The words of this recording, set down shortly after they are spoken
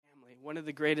One of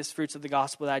the greatest fruits of the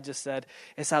gospel that I just said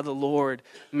is how the Lord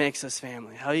makes us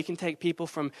family. How he can take people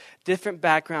from different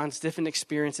backgrounds, different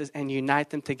experiences, and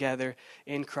unite them together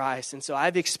in Christ. And so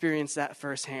I've experienced that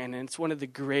firsthand, and it's one of the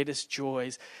greatest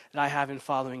joys that I have in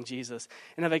following Jesus.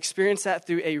 And I've experienced that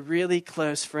through a really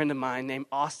close friend of mine named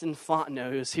Austin Fontenot,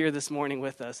 who's here this morning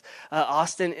with us.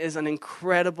 Austin is an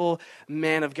incredible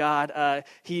man of God.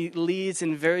 He leads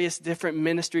in various different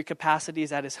ministry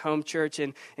capacities at his home church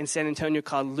in San Antonio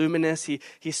called Luminous.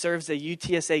 He serves the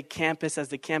UTSA campus as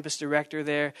the campus director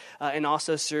there, and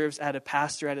also serves as a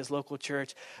pastor at his local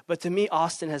church. But to me,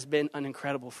 Austin has been an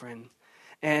incredible friend.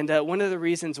 And one of the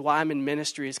reasons why I'm in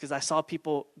ministry is because I saw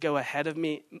people go ahead of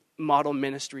me model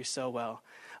ministry so well.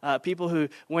 People who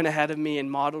went ahead of me and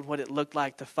modeled what it looked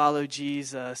like to follow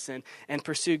Jesus and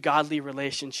pursue godly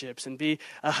relationships and be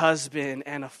a husband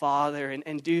and a father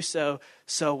and do so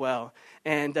well.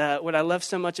 And what I love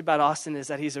so much about Austin is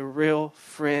that he's a real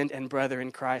friend and brother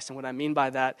in Christ. And what I mean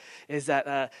by that is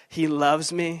that he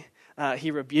loves me, he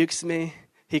rebukes me,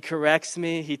 he corrects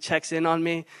me, he checks in on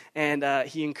me, and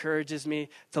he encourages me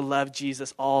to love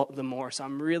Jesus all the more. So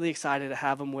I'm really excited to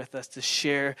have him with us to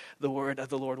share the word of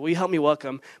the Lord. Will you help me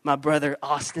welcome my brother,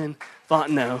 Austin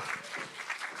Fontenot?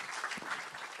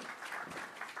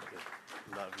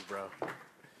 Love you, bro.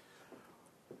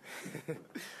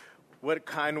 What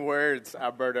kind words,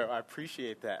 Alberto. I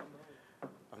appreciate that.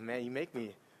 Oh, man, you make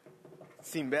me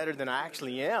seem better than I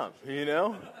actually am, you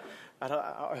know?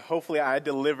 Hopefully I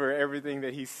deliver everything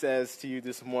that he says to you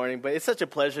this morning. But it's such a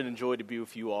pleasure and joy to be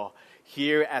with you all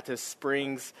here at the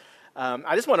Springs.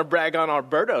 I just want to brag on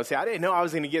Alberto. See, I didn't know I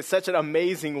was going to get such an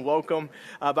amazing welcome.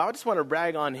 But I just want to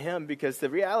brag on him because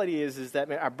the reality is that,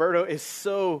 man, Alberto is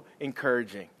so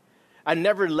encouraging. I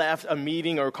never left a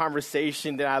meeting or a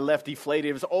conversation that I left deflated.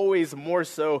 It was always more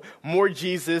so, more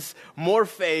Jesus, more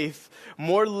faith,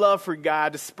 more love for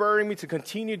God, spurring me to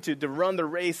continue to run the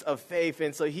race of faith.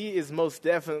 And so he is most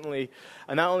definitely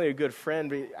not only a good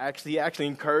friend, but he actually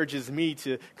encourages me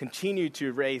to continue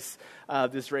to race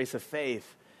this race of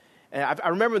faith. And I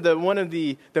remember one of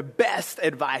the best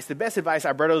advice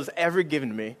Alberto's ever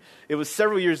given me. It was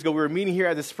several years ago. We were meeting here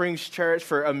at the Springs Church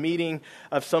for a meeting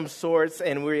of some sorts,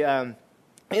 and we ended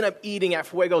up eating at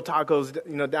Fuego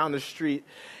Tacos, down the street.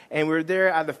 And we were there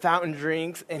at the fountain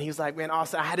drinks, and he was like, man,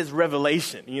 Austin, I had this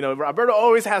revelation. Alberto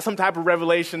always has some type of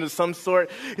revelation of some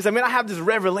sort. He's like, man, I have this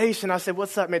revelation. I said,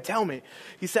 what's up, man? Tell me.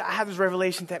 He said, I have this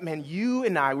revelation that, man, you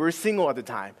and I, we were single at the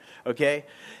time, okay?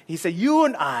 He said, you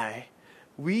and I,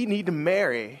 we need to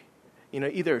marry,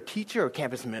 either a teacher or a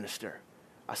campus minister.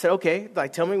 I said, okay,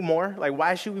 tell me more.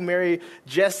 Why should we marry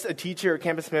just a teacher or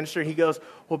campus minister? And he goes,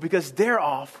 well, because they're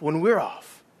off when we're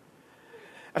off.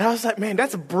 And I was like, man,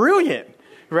 that's brilliant,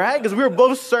 right? Because we were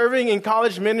both serving in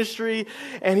college ministry.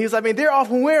 And he was like, man, they're off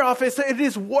when we're off. And so it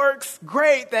just works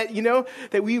great that,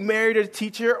 that we married a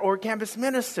teacher or a campus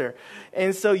minister.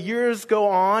 And so years go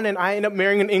on, and I end up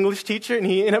marrying an English teacher, and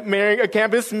he ended up marrying a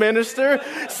campus minister.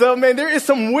 So, man, there is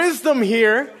some wisdom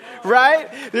here, right?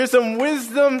 There's some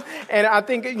wisdom. And I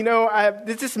think,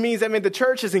 this just means that, man, the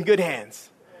church is in good hands.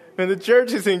 And the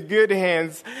church is in good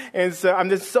hands. And so I'm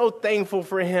just so thankful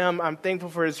for him. I'm thankful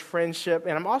for his friendship.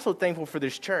 And I'm also thankful for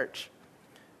this church.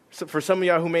 So for some of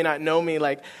y'all who may not know me,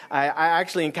 I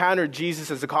actually encountered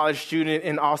Jesus as a college student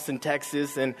in Austin,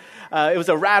 Texas. And it was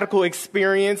a radical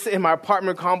experience in my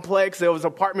apartment complex. It was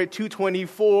apartment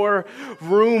 224,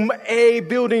 room A,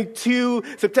 building 2,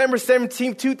 September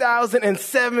 17,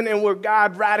 2007, and where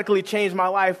God radically changed my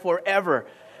life forever.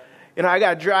 I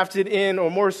got drafted in, or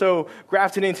more so,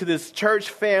 grafted into this church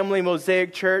family,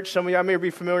 Mosaic Church. Some of y'all may be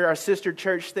familiar, our sister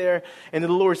church there. And the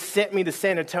Lord sent me to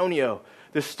San Antonio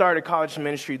to start a college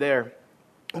ministry there.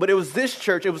 But it was this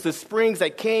church, it was the Springs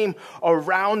that came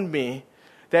around me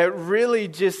that really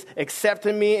just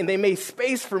accepted me, and they made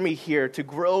space for me here to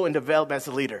grow and develop as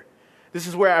a leader. This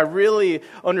is where I really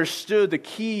understood the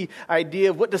key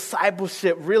idea of what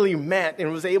discipleship really meant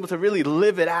and was able to really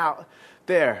live it out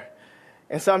there.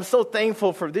 And so I'm so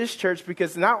thankful for this church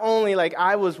because not only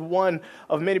I was one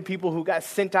of many people who got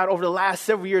sent out over the last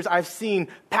several years, I've seen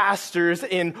pastors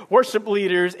and worship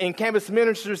leaders and campus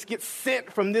ministers get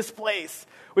sent from this place,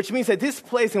 which means that this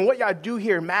place and what y'all do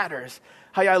here matters.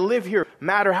 How y'all live here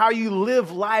matter. How you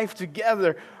live life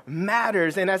together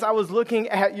matters. And as I was looking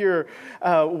at your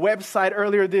website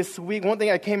earlier this week, one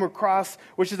thing I came across,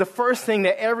 which is the first thing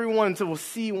that everyone will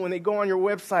see when they go on your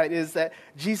website, is that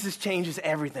Jesus changes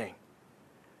everything.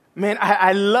 Man,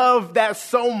 I love that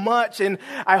so much, and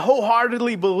I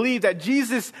wholeheartedly believe that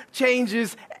Jesus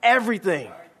changes everything.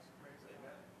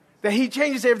 That he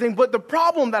changes everything. But the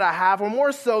problem that I have, or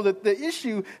more so the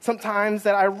issue sometimes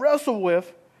that I wrestle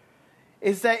with,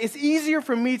 is that it's easier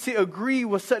for me to agree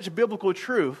with such biblical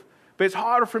truth, but it's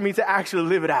harder for me to actually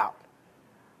live it out.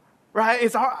 Right?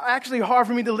 It's actually hard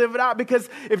for me to live it out because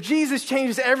if Jesus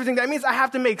changes everything, that means I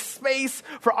have to make space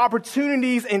for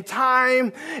opportunities and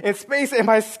time and space in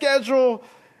my schedule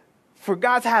for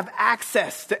God to have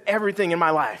access to everything in my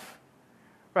life.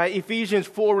 Right? Ephesians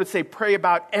 4 would say, pray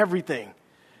about everything.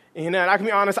 And I can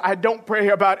be honest, I don't pray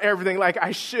about everything like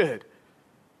I should.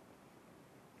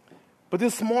 But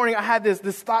this morning I had this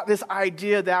thought, this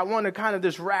idea that I want to kind of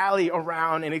just rally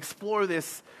around and explore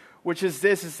this, which is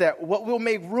that what we'll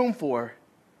make room for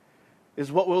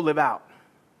is what we'll live out.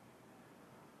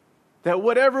 That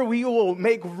whatever we will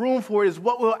make room for is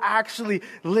what we'll actually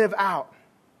live out.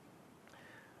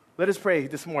 Let us pray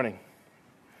this morning.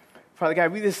 Father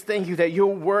God, we just thank you that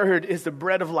your word is the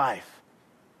bread of life.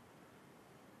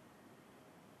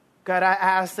 God, I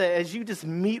ask that as you just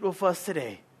meet with us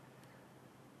today,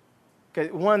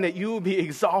 God, one, that you will be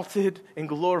exalted and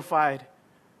glorified,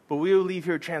 but we will leave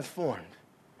here transformed.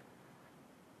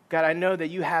 God, I know that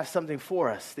you have something for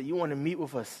us, that you want to meet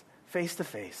with us face to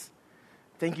face.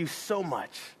 Thank you so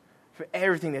much for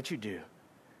everything that you do.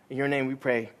 In your name we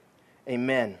pray,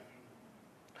 amen.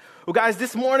 Well, guys,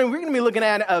 this morning we're going to be looking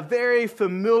at a very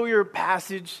familiar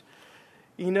passage,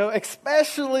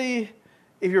 especially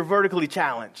if you're vertically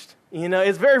challenged.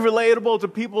 It's very relatable to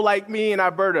people like me and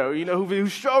Alberto, who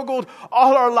struggled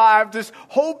all our lives just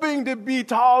hoping to be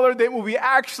taller than what we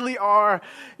actually are.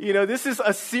 This is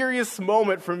a serious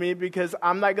moment for me because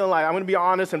I'm not going to lie. I'm going to be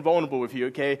honest and vulnerable with you,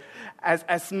 okay?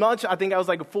 As much, I think I was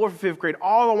like a 4th or 5th grade,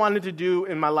 all I wanted to do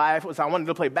in my life was I wanted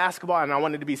to play basketball and I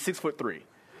wanted to be 6'3".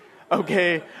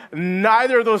 Okay,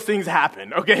 neither of those things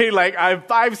happen, okay? Like, I'm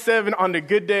 5'7" on the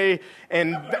good day,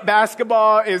 and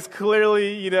basketball is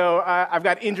clearly, I've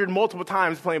got injured multiple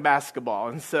times playing basketball.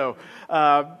 And so,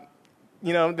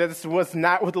 this was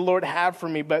not what the Lord had for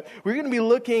me. But we're going to be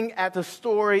looking at the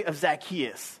story of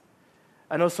Zacchaeus.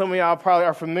 I know some of y'all probably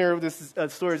are familiar with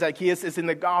this story of Zacchaeus. It's in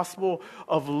the Gospel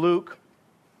of Luke.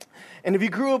 And if you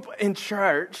grew up in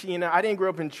church, I didn't grow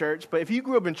up in church, but if you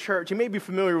grew up in church, you may be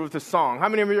familiar with the song. How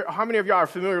many of y'all are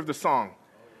familiar with the song?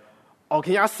 Oh,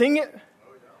 can y'all sing it?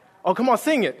 Oh, come on,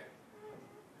 sing it.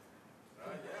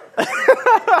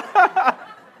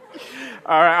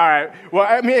 All right.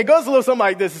 Well, it goes a little something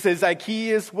like this. It says,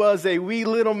 Zacchaeus was a wee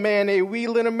little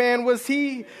man was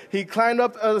he. He climbed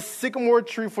up a sycamore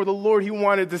tree for the Lord he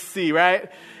wanted to see,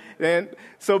 right? And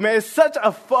so, man, it's such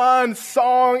a fun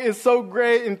song. It's so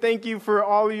great. And thank you for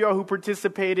all of y'all who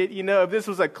participated. If this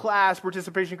was a class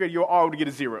participation grade, you all would get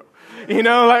a 0.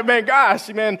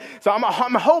 Man. So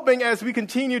I'm hoping as we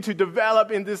continue to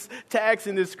develop in this text,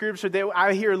 in this scripture, that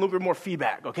I hear a little bit more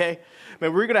feedback, okay?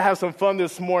 Man, we're going to have some fun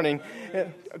this morning.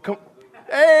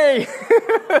 Hey!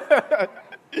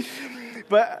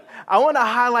 But I want to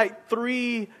highlight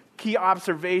 3 key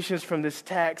observations from this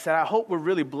text that I hope will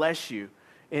really bless you.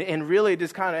 And really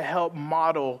just kind of help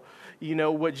model,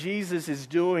 what Jesus is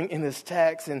doing in this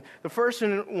text. And the first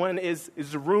one is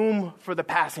room for the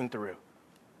passing through.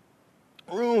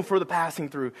 Room for the passing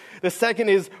through. The second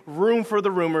is room for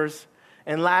the rumors.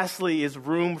 And lastly is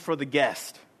room for the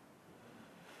guest.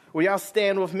 Will y'all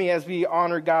stand with me as we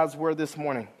honor God's word this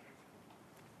morning?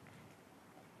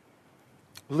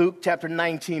 Luke chapter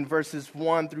 19, verses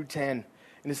 1 through 10.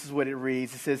 And this is what it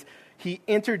reads. It says, he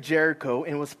entered Jericho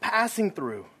and was passing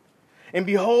through. And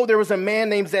behold, there was a man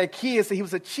named Zacchaeus. He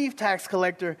was a chief tax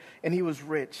collector, and he was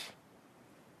rich.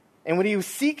 And when he was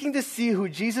seeking to see who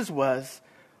Jesus was,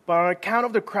 but on account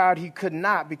of the crowd, he could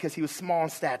not because he was small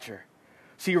in stature.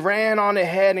 So he ran on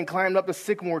ahead and climbed up the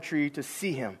sycamore tree to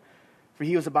see him, for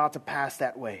he was about to pass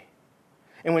that way.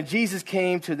 And when Jesus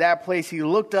came to that place, he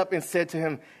looked up and said to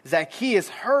him, Zacchaeus,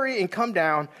 hurry and come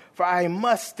down, for I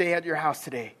must stay at your house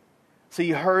today. So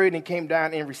he hurried and came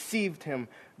down and received him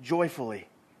joyfully.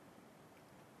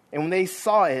 And when they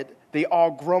saw it, they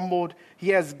all grumbled, he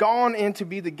has gone in to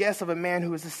be the guest of a man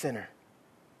who is a sinner.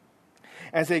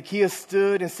 And Zacchaeus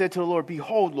stood and said to the Lord,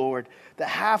 behold, Lord, the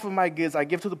half of my goods I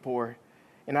give to the poor,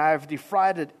 and I have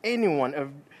defrauded anyone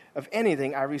of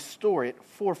anything, I restore it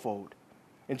fourfold.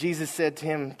 And Jesus said to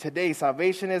him, today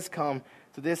salvation has come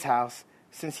to this house,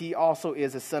 since he also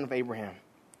is a son of Abraham.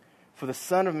 For the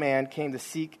Son of Man came to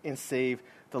seek and save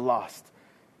the lost.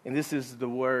 And this is the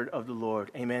word of the Lord.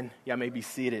 Amen. Y'all may be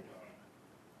seated.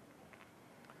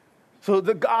 So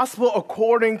the gospel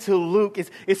according to Luke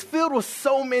is filled with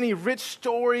so many rich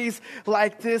stories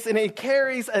like this, and it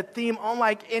carries a theme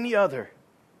unlike any other.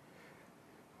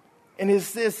 And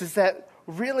is that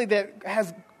really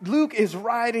Luke is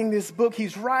writing this book.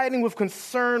 He's writing with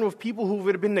concern with people who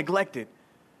would have been neglected.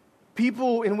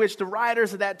 people in which the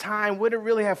writers of that time wouldn't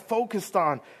really have focused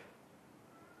on.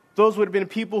 Those would have been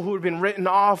people who had been written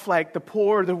off, like the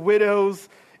poor, the widows,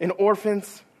 and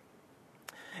orphans.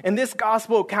 And this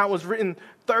gospel account was written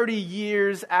 30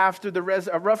 years after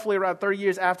roughly around 30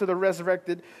 years after the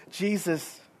resurrected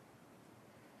Jesus.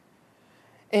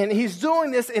 And he's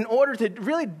doing this in order to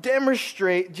really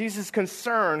demonstrate Jesus'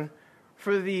 concern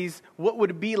for these, what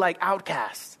would be like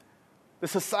outcasts, the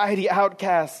society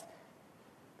outcasts.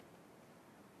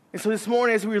 And so this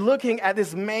morning, as we're looking at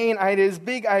this main idea, this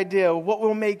big idea, what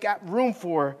we'll make room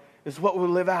for is what we'll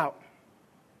live out.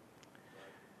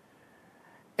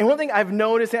 And one thing I've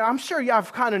noticed, and I'm sure y'all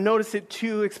have kind of noticed it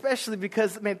too, especially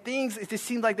because, man, things, it just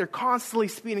seems like they're constantly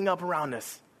speeding up around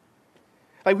us.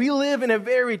 Like we live in a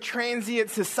very transient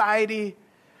society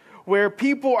where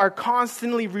people are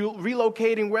constantly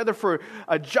relocating, whether for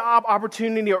a job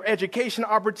opportunity or education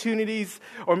opportunities,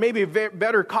 or maybe a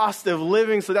better cost of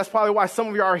living. So that's probably why some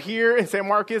of you are here in San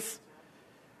Marcos.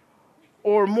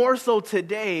 Or more so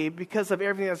today, because of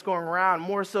everything that's going around,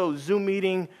 more so Zoom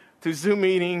meeting to Zoom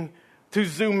meeting to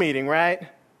Zoom meeting, right?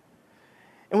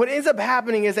 And what ends up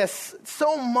happening is that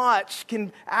so much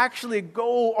can actually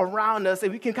go around us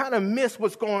and we can kind of miss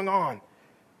what's going on.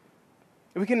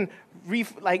 We can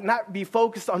not be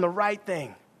focused on the right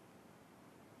thing.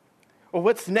 Or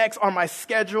what's next on my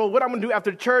schedule, what I'm going to do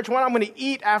after church, what I'm going to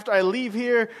eat after I leave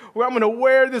here, what I'm going to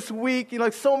wear this week.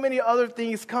 Like so many other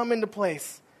things come into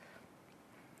place.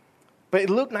 But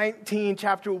Luke 19,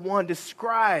 chapter 1,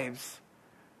 describes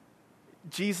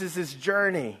Jesus'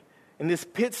 journey in this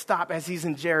pit stop as he's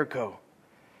in Jericho.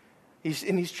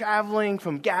 He's traveling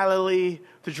from Galilee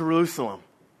to Jerusalem.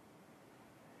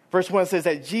 Verse 1 says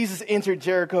that Jesus entered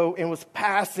Jericho and was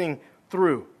passing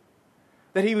through.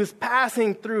 That he was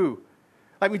passing through.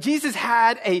 Like when Jesus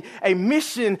had a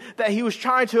mission that he was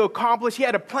trying to accomplish, he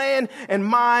had a plan in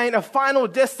mind, a final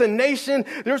destination.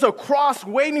 There was a cross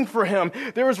waiting for him.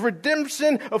 There was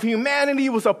redemption of humanity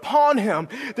was upon him.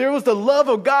 There was the love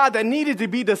of God that needed to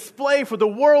be displayed for the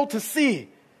world to see.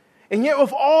 And yet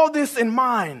with all this in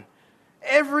mind,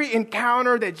 every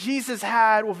encounter that Jesus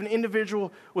had with an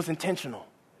individual was intentional.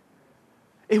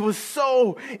 It was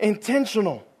so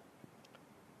intentional.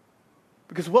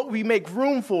 Because what we make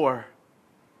room for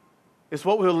is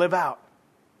what we'll live out.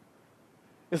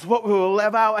 It's what we will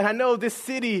live out. And I know this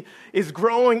city is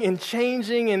growing and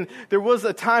changing. And there was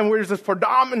a time where there's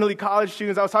predominantly college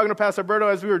students. I was talking to Pastor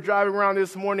Berto as we were driving around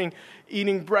this morning,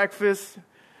 eating breakfast.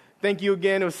 Thank you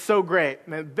again. It was so great.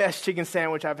 Man, best chicken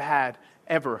sandwich I've had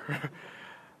ever.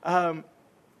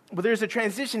 But there's a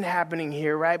transition happening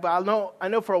here, right? But I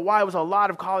know for a while it was a lot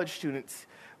of college students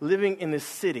living in this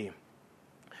city.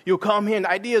 You'll come here, and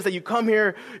the idea is that you come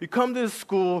here, you come to the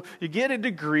school, you get a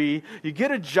degree, you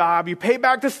get a job, you pay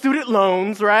back the student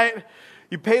loans, right?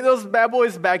 You pay those bad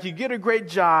boys back, you get a great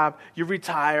job, you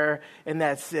retire, and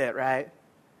that's it, right?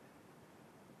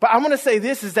 But I'm going to say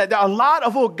this, is that a lot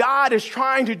of what God is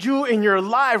trying to do in your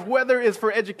life, whether it's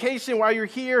for education while you're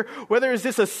here, whether it's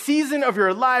just a season of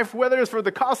your life, whether it's for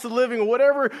the cost of living, or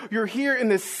whatever you're here in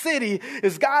this city,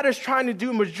 is God is trying to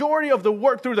do majority of the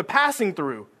work through the passing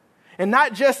through. And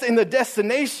not just in the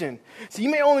destination. So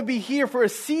you may only be here for a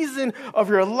season of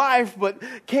your life, but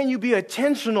can you be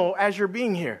intentional as you're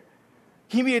being here?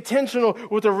 Can you be intentional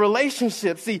with the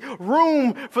relationship? See,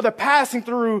 room for the passing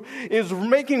through is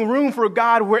making room for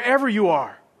God wherever you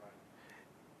are.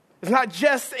 It's not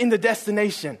just in the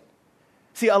destination.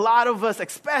 See, a lot of us,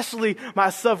 especially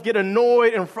myself, get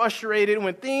annoyed and frustrated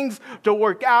when things don't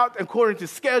work out according to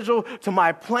schedule, to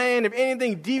my plan. If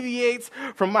anything deviates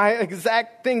from my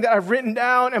exact thing that I've written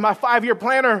down in my 5-year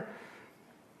planner.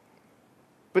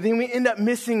 But then we end up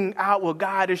missing out what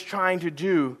God is trying to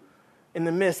do in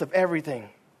the midst of everything.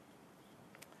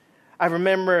 I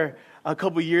remember a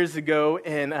couple years ago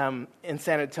in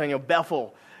San Antonio,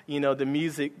 Bethel, the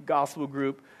music gospel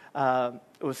group,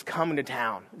 was coming to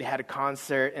town. They had a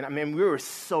concert, and we were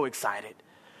so excited.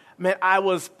 Man, I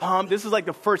was pumped. This was like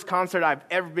the first concert I've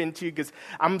ever been to because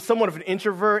I'm somewhat of an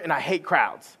introvert and I hate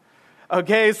crowds.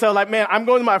 Okay, so I'm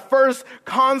going to my first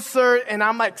concert and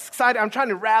I'm excited. I'm trying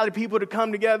to rally people to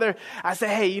come together. I say,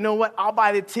 hey, you know what? I'll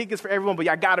buy the tickets for everyone, but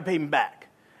y'all got to pay me back.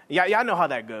 Y'all know how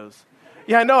that goes.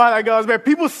 Yeah, I know how that goes, man.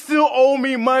 People still owe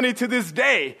me money to this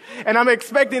day. And I'm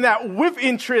expecting that with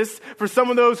interest for some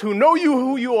of those who know you,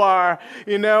 who you are,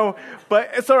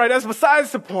 But it's all right. That's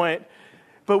besides the point.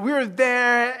 But we were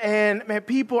there, and, man,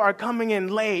 people are coming in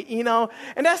late,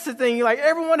 And that's the thing.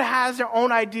 Everyone has their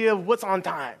own idea of what's on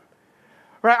time,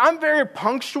 Right? I'm very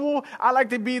punctual. I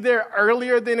like to be there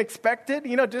earlier than expected,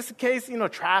 just in case,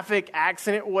 traffic,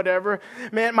 accident, whatever.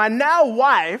 Man, my now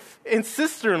wife and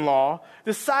sister-in-law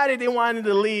decided they wanted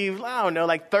to leave, I don't know,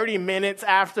 like 30 minutes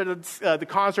after the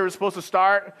concert was supposed to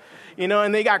start,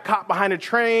 and they got caught behind a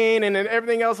train and then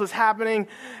everything else was happening.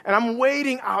 And I'm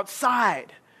waiting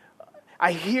outside.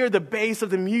 I hear the bass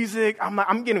of the music.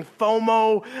 I'm getting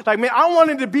FOMO. Like, man, I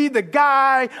wanted to be the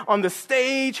guy on the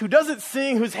stage who doesn't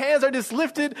sing, whose hands are just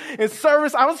lifted in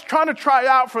service. I was trying to try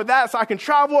out for that so I can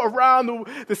travel around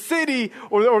the city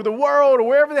or the world or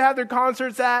wherever they have their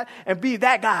concerts at and be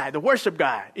that guy, the worship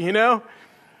guy,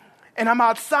 And I'm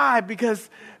outside because,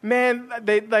 man,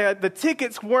 the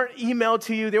tickets weren't emailed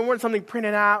to you. They weren't something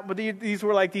printed out, but these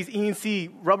were like these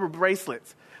ENC rubber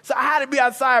bracelets. So I had to be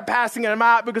outside passing them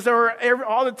out because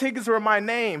all the tickets were my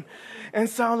name. And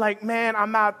so I'm like, man,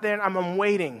 I'm out there and I'm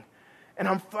waiting. And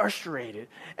I'm frustrated.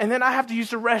 And then I have to use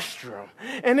the restroom.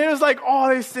 And it was like all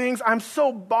these things. I'm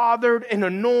so bothered and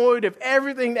annoyed of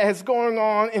everything that is going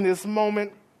on in this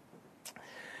moment.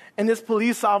 And this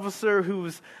police officer who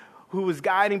was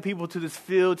guiding people to this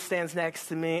field stands next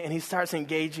to me and he starts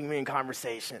engaging me in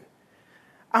conversation.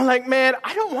 I'm like, man,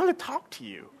 I don't want to talk to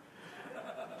you.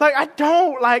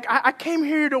 I came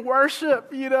here to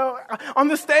worship, on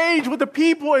the stage with the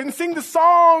people and sing the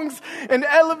songs and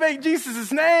elevate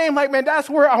Jesus' name. Like, man, that's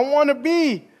where I want to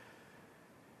be.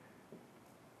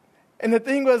 And the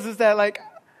thing is that,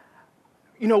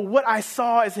 what I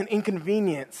saw as an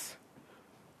inconvenience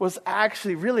was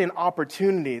actually really an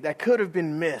opportunity that could have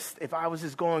been missed if I was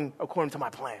just going according to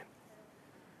my plan.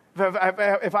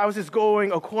 If I was just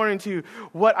going according to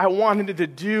what I wanted to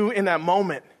do in that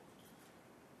moment.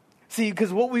 See,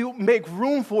 because what we make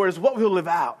room for is what we'll live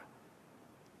out.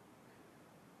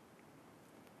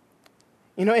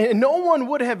 And no one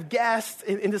would have guessed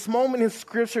in this moment in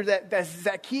Scripture that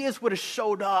Zacchaeus would have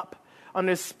showed up on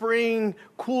this spring,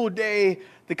 cool day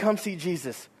to come see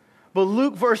Jesus. But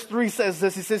Luke verse 3 says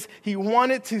this. He says he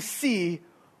wanted to see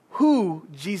who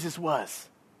Jesus was.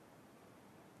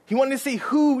 He wanted to see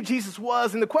who Jesus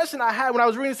was. And the question I had when I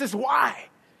was reading this is, why?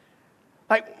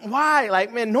 Why?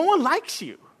 Man, no one likes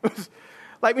you.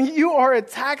 You are a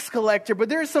tax collector, but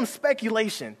there is some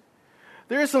speculation.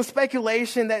 There is some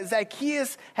speculation that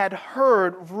Zacchaeus had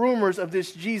heard rumors of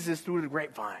this Jesus through the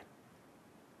grapevine.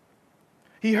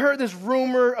 He heard this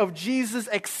rumor of Jesus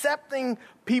accepting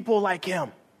people like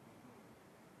him.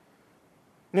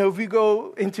 If we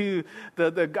go into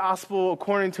the gospel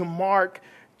according to Mark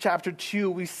chapter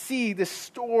 2, we see this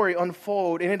story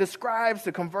unfold, and it describes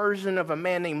the conversion of a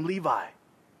man named Levi.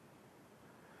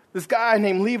 This guy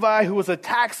named Levi, who was a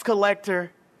tax collector,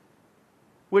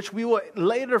 which we will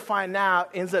later find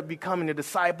out ends up becoming a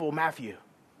disciple of Matthew.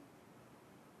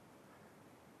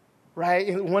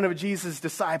 Right? One of Jesus'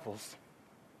 disciples.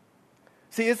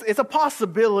 See, it's a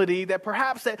possibility that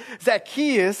perhaps that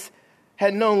Zacchaeus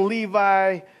had known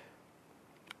Levi.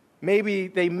 Maybe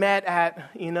they met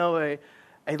at,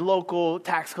 a local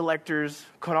tax collectors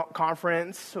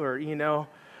conference or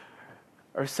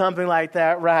something like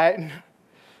that, right?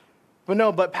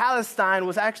 But Palestine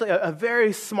was actually a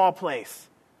very small place.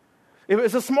 It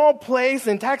was a small place,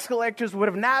 and tax collectors would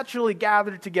have naturally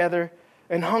gathered together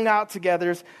and hung out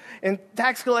together. And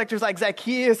tax collectors like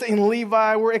Zacchaeus and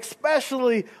Levi were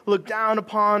especially looked down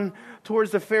upon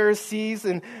towards the Pharisees.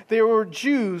 And they were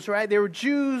Jews, right? They were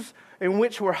Jews in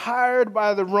which were hired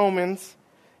by the Romans,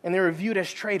 and they were viewed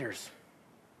as traitors.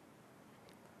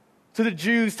 To the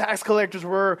Jews, tax collectors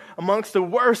were amongst the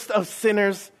worst of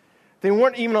sinners. They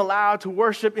weren't even allowed to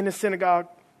worship in the synagogue.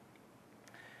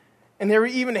 And they were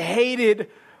even hated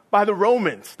by the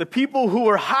Romans, the people who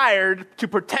were hired to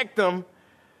protect them,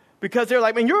 because they're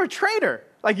like, man, you're a traitor.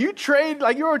 You're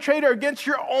a traitor against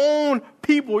your own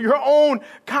people, your own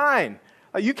kind.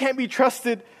 You can't be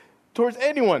trusted towards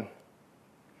anyone.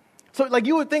 So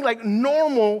you would think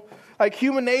normal,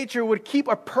 human nature would keep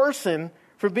a person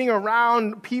from being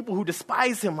around people who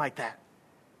despise him like that.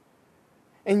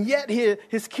 And yet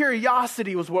his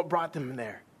curiosity was what brought them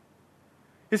there.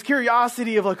 His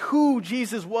curiosity of who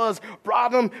Jesus was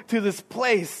brought him to this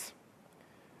place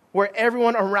where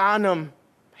everyone around him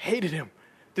hated him,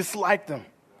 disliked him.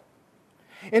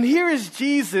 And here is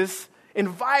Jesus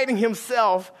inviting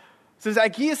himself to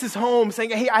Zacchaeus' home, saying,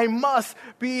 hey, I must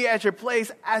be at your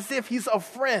place, as if he's a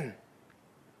friend.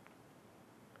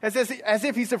 As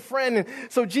if he's a friend. And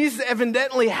so Jesus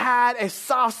evidently had a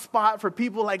soft spot for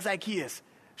people like Zacchaeus.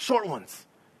 Short ones.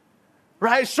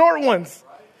 Right? Short ones.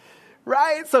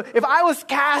 Right? So if I was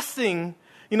casting,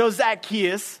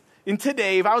 Zacchaeus in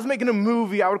today, if I was making a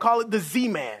movie, I would call it the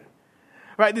Z-Man.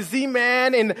 Right? The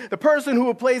Z-Man, and the person who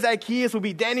would play Zacchaeus would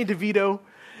be Danny DeVito.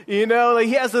 You know, like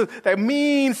he has that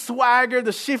mean swagger,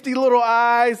 the shifty little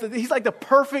eyes. He's like the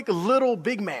perfect little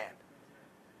big man.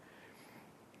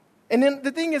 And then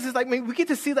the thing is like, we get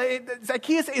to see that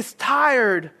Zacchaeus is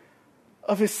tired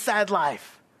of his sad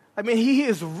life. I mean, he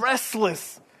is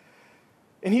restless.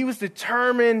 And he was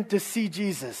determined to see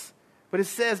Jesus. But it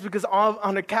says because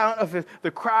on account of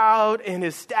the crowd and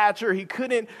his stature, he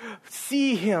couldn't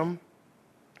see him.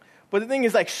 But the thing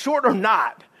is, like, short or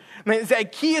not, man,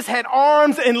 Zacchaeus had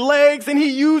arms and legs, and he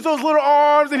used those little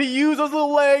arms, and he used those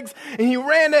little legs, and he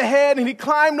ran ahead, and he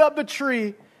climbed up the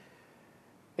tree.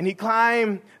 And he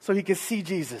climbed so he could see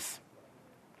Jesus.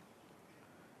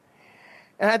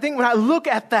 And I think when I look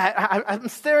at that, I'm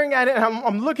staring at it, and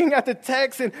I'm looking at the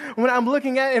text, and when I'm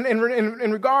looking at it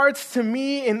in regards to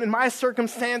me and in my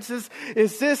circumstances,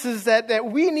 is that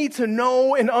we need to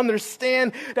know and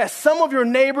understand that some of your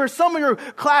neighbors, some of your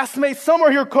classmates, some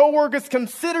of your coworkers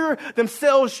consider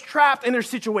themselves trapped in their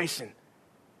situation.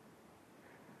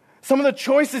 Some of the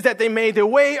choices that they made, their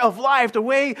way of life, the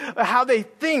way of how they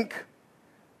think,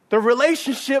 the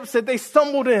relationships that they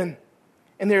stumbled in,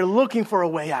 and they're looking for a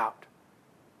way out.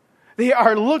 They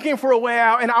are looking for a way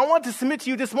out. And I want to submit to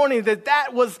you this morning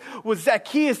that was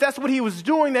Zacchaeus. That's what he was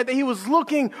doing, that he was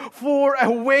looking for a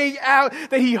way out,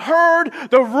 that he heard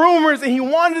the rumors and he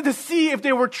wanted to see if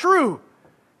they were true.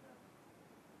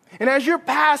 And as you're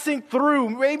passing through,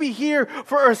 maybe here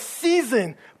for a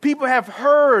season, people have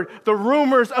heard the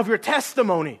rumors of your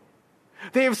testimony.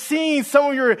 They have seen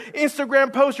some of your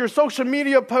Instagram posts, your social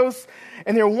media posts,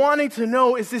 and they're wanting to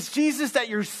know, is this Jesus that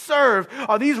you serve?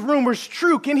 Are these rumors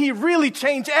true? Can he really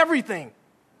change everything?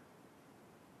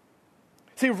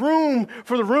 See, room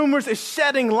for the rumors is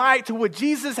shedding light to what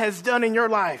Jesus has done in your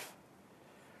life.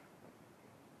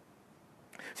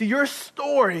 See, your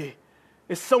story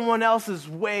is someone else's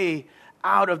way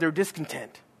out of their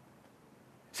discontent.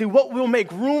 See, what we'll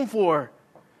make room for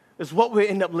is what we'll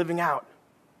end up living out.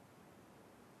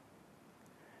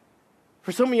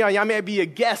 For some of y'all may be a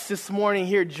guest this morning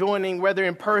here joining, whether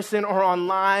in person or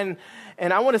online.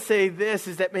 And I want to say this,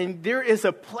 is that, man, there is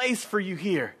a place for you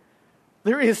here.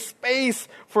 There is space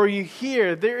for you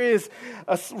here. There is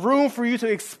a room for you to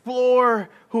explore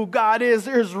who God is.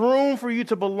 There's room for you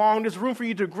to belong. There's room for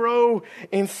you to grow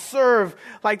and serve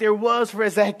like there was for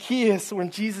Zacchaeus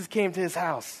when Jesus came to his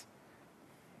house.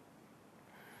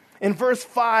 In verse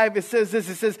 5, it says this.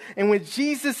 It says, and when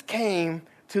Jesus came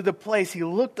to the place, he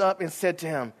looked up and said to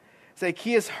him,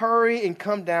 Zacchaeus, hurry and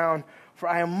come down, for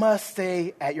I must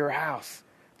stay at your house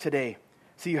today.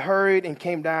 So he hurried and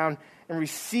came down and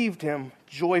received him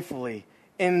joyfully.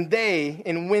 And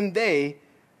when they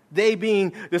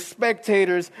being the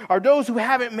spectators, are those who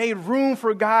haven't made room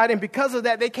for God, and because of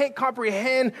that, they can't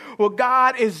comprehend what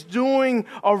God is doing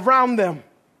around them.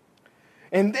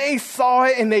 And they saw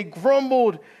it and they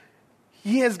grumbled,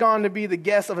 he has gone to be the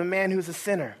guest of a man who's a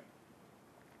sinner.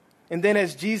 And then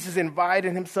as Jesus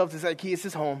invited himself to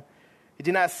Zacchaeus' home, he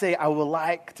did not say, I would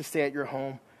like to stay at your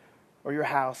home or your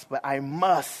house, but I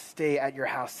must stay at your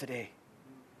house today.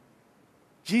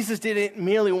 Jesus didn't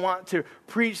merely want to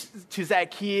preach to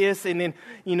Zacchaeus and then,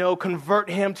 convert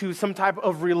him to some type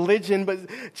of religion, but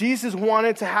Jesus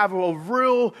wanted to have a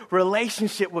real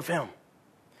relationship with him.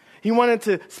 He wanted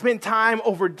to spend time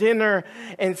over dinner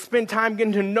and spend time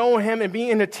getting to know him and being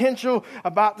intentional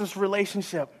about this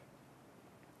relationship.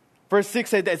 Verse 6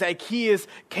 said that Zacchaeus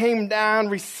came down,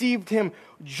 received him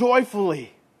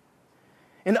joyfully.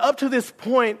 And up to this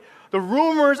point, the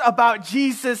rumors about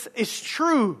Jesus is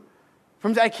true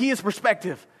from Zacchaeus'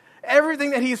 perspective. Everything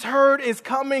that he's heard is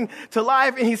coming to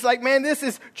life, and he's like, man, this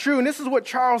is true. And this is what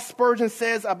Charles Spurgeon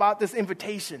says about this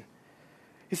invitation.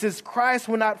 He says, Christ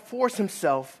will not force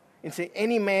himself into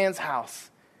any man's house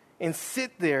and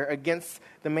sit there against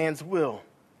the man's will.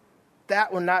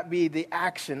 That will not be the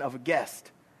action of a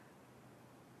guest,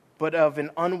 but of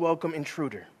an unwelcome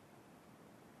intruder.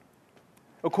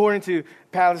 According to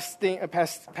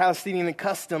Palestinian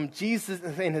custom, Jesus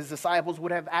and his disciples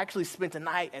would have actually spent the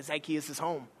night at Zacchaeus'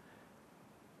 home.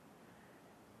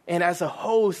 And as a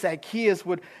host, Zacchaeus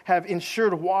would have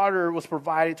ensured water was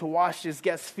provided to wash his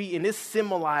guests' feet. And this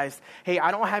symbolized, hey,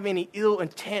 I don't have any ill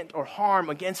intent or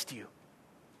harm against you.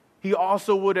 He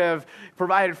also would have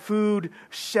provided food,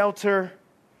 shelter,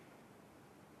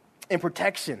 and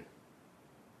protection.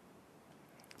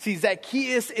 See,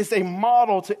 Zacchaeus is a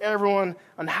model to everyone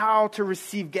on how to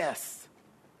receive guests,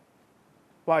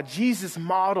 while Jesus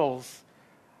models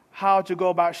how to go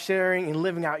about sharing and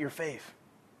living out your faith,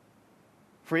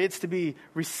 for it's to be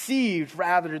received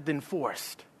rather than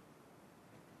forced.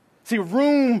 See,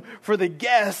 room for the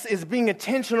guest is being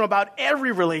intentional about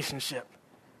every relationship.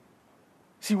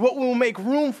 See, what we'll make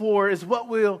room for is what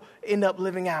we'll end up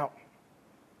living out.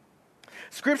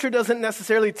 Scripture doesn't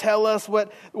necessarily tell us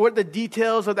what the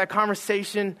details of that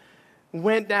conversation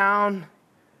went down.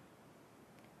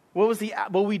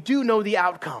 But we do know the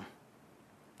outcome.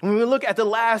 When we look at the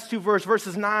last two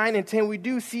verses 9 and 10, we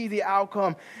do see the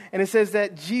outcome. And it says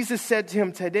that Jesus said to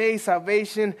him, "Today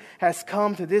salvation has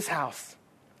come to this house,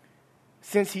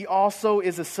 since he also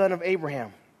is a son of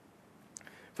Abraham.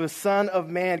 For the Son of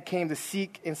Man came to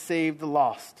seek and save the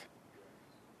lost."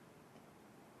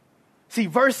 See,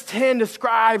 verse 10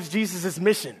 describes Jesus'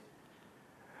 mission.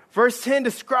 Verse 10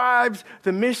 describes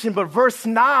the mission, but verse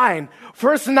 9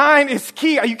 is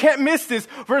key. You can't miss this.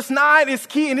 Verse 9 is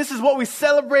key, and this is what we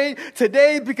celebrate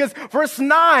today because verse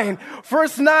 9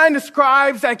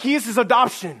 describes Zacchaeus'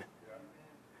 adoption.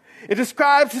 It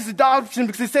describes his adoption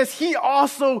because it says he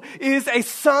also is a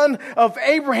son of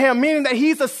Abraham, meaning that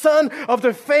he's a son of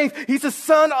the faith. He's a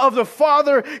son of the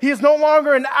Father. He is no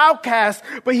longer an outcast,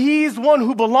 but he's one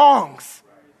who belongs.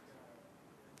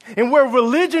 And where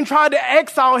religion tried to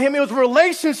exile him, it was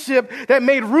relationship that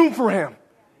made room for him.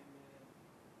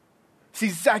 See,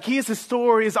 Zacchaeus'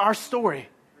 story is our story.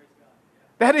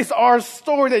 That is our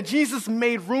story, that Jesus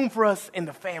made room for us in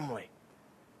the family.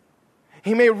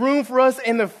 He made room for us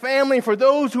in the family. For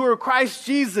those who are Christ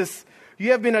Jesus,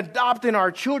 you have been adopted and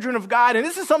are children of God. And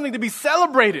this is something to be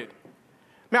celebrated.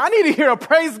 Man, I need to hear a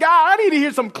praise God. I need to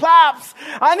hear some claps.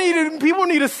 People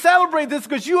need to celebrate this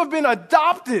because you have been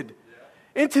adopted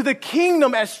into the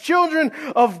kingdom as children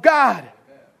of God.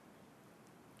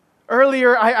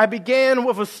 Earlier, I began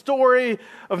with a story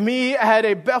of me at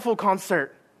a Bethel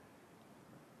concert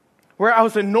where I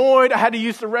was annoyed. I had to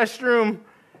use the restroom.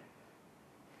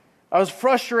 I was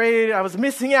frustrated. I was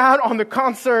missing out on the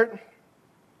concert.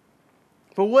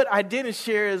 But what I didn't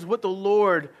share is what the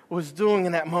Lord was doing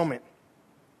in that moment,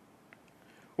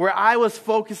 where I was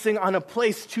focusing on a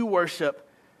place to worship.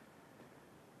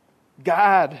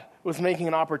 God was making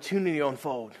an opportunity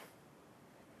unfold.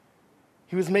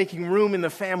 He was making room in the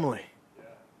family.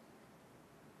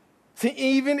 See,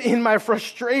 even in my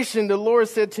frustration, the Lord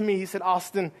said to me, he said,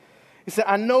 "Austin," he said,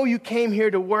 "I know you came here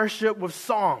to worship with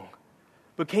song,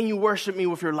 but can you worship me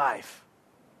with your life?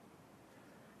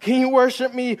 Can you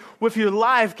worship me with your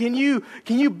life? Can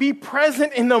you be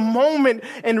present in the moment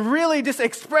and really just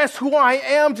express who I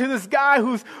am to this guy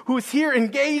who's here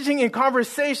engaging in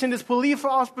conversation, this police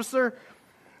officer?"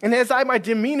 And as my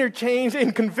demeanor changed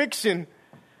in conviction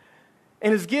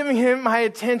and is giving him my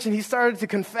attention, he started to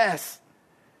confess.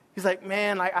 He's like,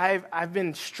 "Man, I've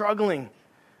been struggling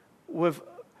with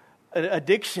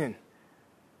addiction."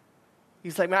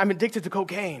 He's like, "Man, I'm addicted to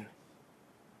cocaine."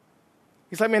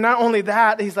 He's like, "Man, not only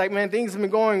that," he's like, "Man, things have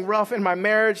been going rough in my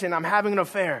marriage and I'm having an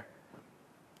affair."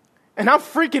 And I'm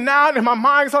freaking out in my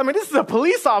mind. So, I mean, this is a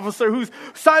police officer who's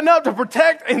signed up to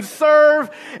protect and serve.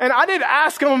 And I didn't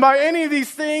ask him about any of these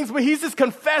things, but he's just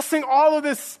confessing all of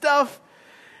this stuff.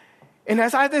 And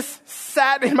as I just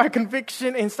sat in my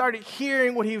conviction and started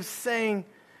hearing what he was saying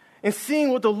and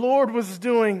seeing what the Lord was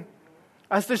doing,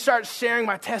 I just started sharing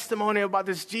my testimony about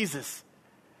this Jesus,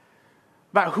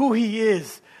 about who he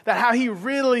is, that how he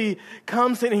really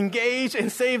comes and engage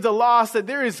and save the lost, that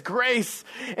there is grace.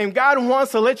 And God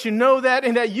wants to let you know that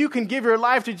and that you can give your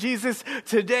life to Jesus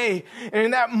today. And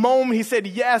in that moment, he said,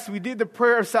 yes, we did the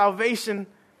prayer of salvation.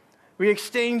 We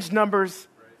exchanged numbers.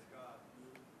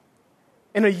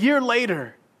 And a year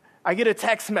later, I get a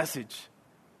text message.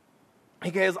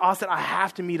 He goes, "Austin, I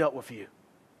have to meet up with you.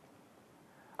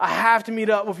 I have to meet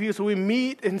up with you." So we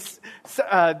meet in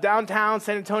downtown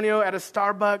San Antonio at a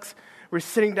Starbucks. We're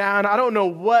sitting down. I don't know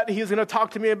what he was going to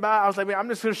talk to me about. I was like, "Man, I'm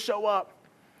just going to show up."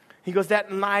 He goes,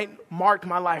 "That night marked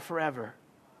my life forever."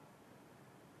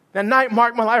 That night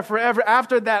marked my life forever.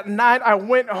 After that night, I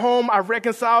went home. I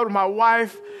reconciled with my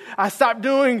wife. I stopped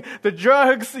doing the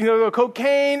drugs, the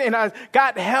cocaine, and I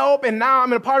got help. And now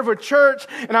I'm a part of a church,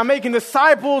 and I'm making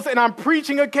disciples, and I'm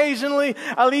preaching occasionally.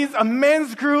 I lead a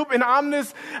men's group, and I'm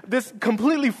this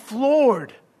completely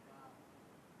floored.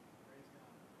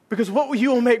 Because what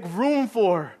you will make room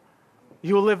for,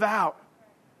 you will live out.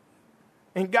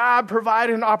 And God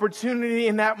provided an opportunity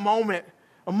in that moment,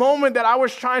 a moment that I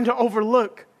was trying to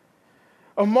overlook.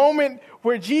 A moment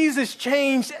where Jesus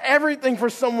changed everything for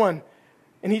someone.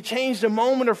 And he changed a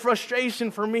moment of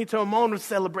frustration for me to a moment of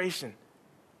celebration.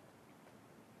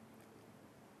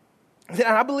 And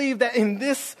I believe that in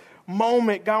this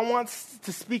moment, God wants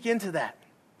to speak into that.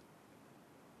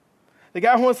 That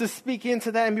God wants to speak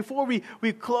into that. And before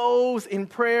we close in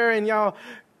prayer and y'all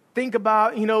think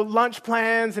about, lunch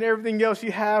plans and everything else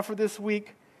you have for this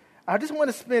week, I just want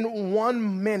to spend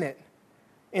 1 minute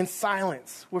in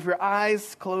silence, with your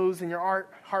eyes closed and your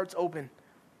hearts open.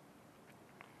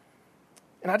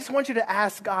 And I just want you to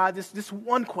ask God this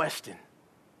one question.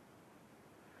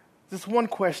 This one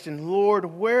question: Lord,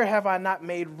 where have I not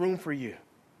made room for you?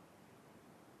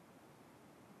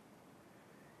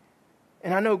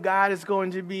 And I know God is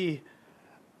going to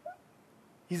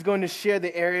He's going to share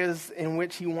the areas in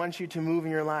which He wants you to move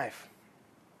in your life.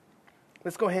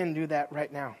 Let's go ahead and do that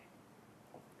right now.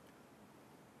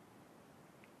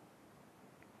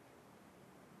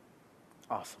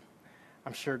 Awesome.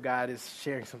 I'm sure God is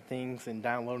sharing some things and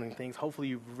downloading things. Hopefully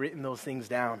you've written those things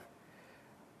down.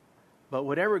 But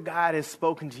whatever God has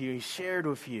spoken to you, He shared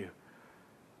with you,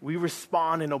 we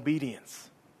respond in obedience.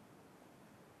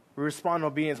 We respond in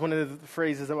obedience. One of the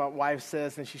phrases that my wife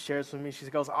says, and she shares with me, she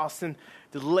goes, Austin,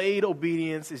 delayed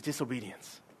obedience is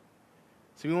disobedience.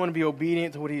 So we want to be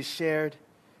obedient to what He's shared.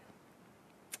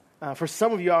 For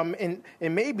some of y'all, and it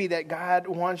may be that God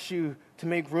wants you to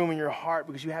make room in your heart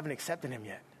because you haven't accepted Him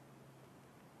yet.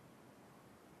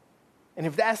 And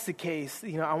if that's the case,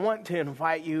 I want to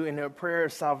invite you into a prayer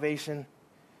of salvation.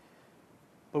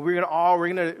 But we're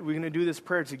gonna do this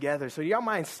prayer together. So do y'all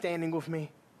mind standing with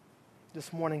me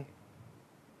this morning?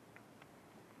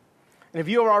 And if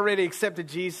you have already accepted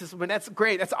Jesus, but that's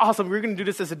great, that's awesome. We're gonna do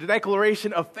this as a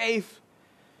declaration of faith.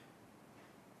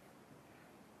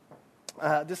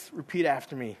 Just repeat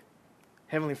after me.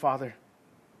 Heavenly Father,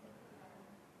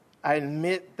 I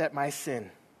admit that my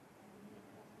sin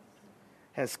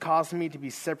has caused me to be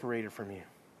separated from you.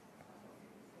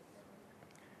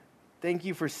 Thank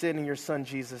you for sending your Son,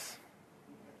 Jesus,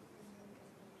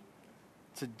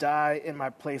 to die in my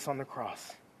place on the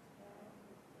cross.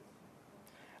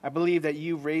 I believe that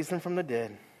you raised Him from the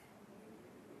dead.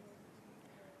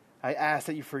 I ask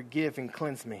that you forgive and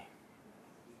cleanse me.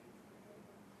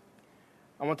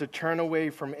 I want to turn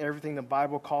away from everything the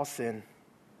Bible calls sin.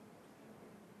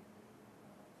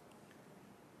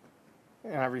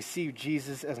 And I receive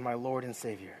Jesus as my Lord and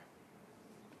Savior.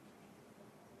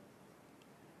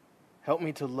 Help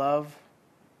me to love,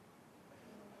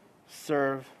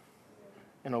 serve,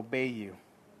 and obey you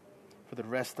for the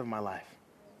rest of my life.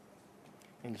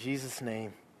 In Jesus'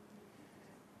 name,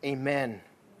 amen.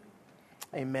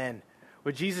 Amen.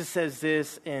 Well, Jesus says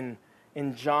this in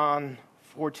John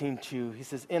 14:2. He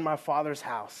says, in my Father's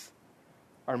house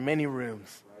are many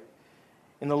rooms,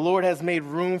 and the Lord has made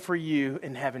room for you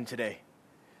in heaven today.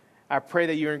 I pray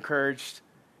that you're encouraged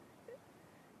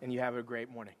and you have a great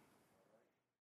morning.